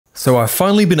So I've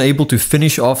finally been able to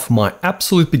finish off my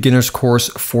absolute beginner's course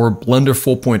for Blender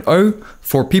 4.0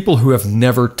 for people who have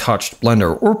never touched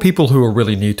Blender or people who are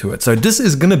really new to it. So this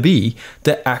is going to be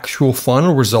the actual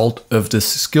final result of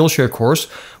this Skillshare course,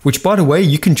 which by the way,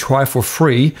 you can try for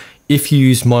free if you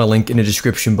use my link in the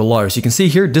description below. So you can see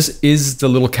here, this is the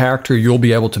little character you'll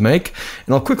be able to make.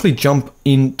 And I'll quickly jump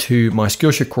into my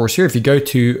Skillshare course here. If you go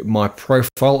to my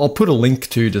profile, I'll put a link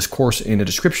to this course in the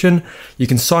description. You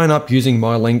can sign up using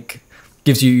my link.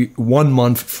 Gives you 1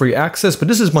 month free access, but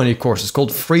this is my new course. It's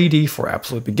called 3D for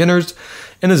Absolute Beginners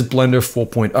and it's Blender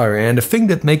 4.0. And the thing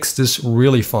that makes this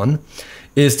really fun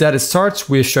is that it starts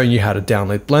with showing you how to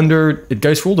download Blender. It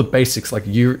goes through all the basics like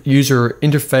user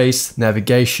interface,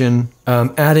 navigation,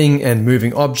 adding and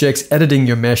moving objects, editing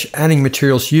your mesh, adding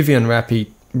materials, UV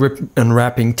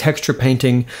unwrapping, texture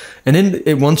painting, and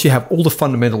then once you have all the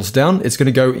fundamentals down, it's going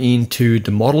to go into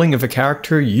the modeling of a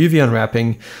character, UV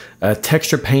unwrapping,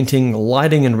 texture painting,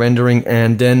 lighting and rendering,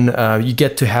 and then you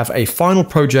get to have a final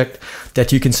project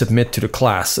that you can submit to the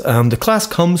class. The class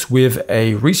comes with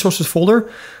a resources folder,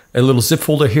 a little zip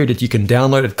folder here that you can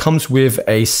download. It comes with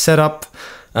a setup.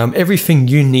 Everything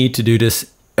you need to do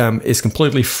this is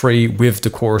completely free with the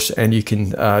course, and you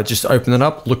can just open it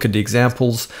up, look at the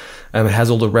examples. It has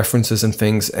all the references and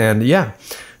things. And yeah,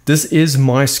 this is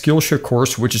my Skillshare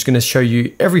course, which is going to show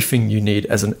you everything you need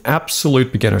as an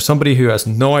absolute beginner, somebody who has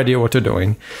no idea what they're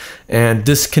doing. And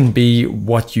this can be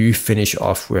what you finish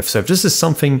off with. So if this is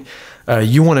something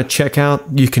you want to check out,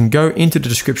 you can go into the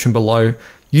description below,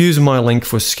 use my link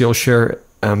for Skillshare,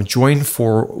 join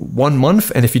for 1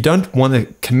 month, and if you don't want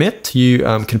to commit, you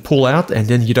can pull out, and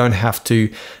then you don't have to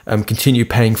continue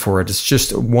paying for it. It's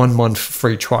just a 1 month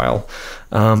free trial,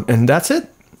 and that's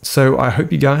it. So I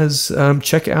hope you guys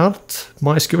check out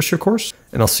my Skillshare course,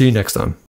 and I'll see you next time.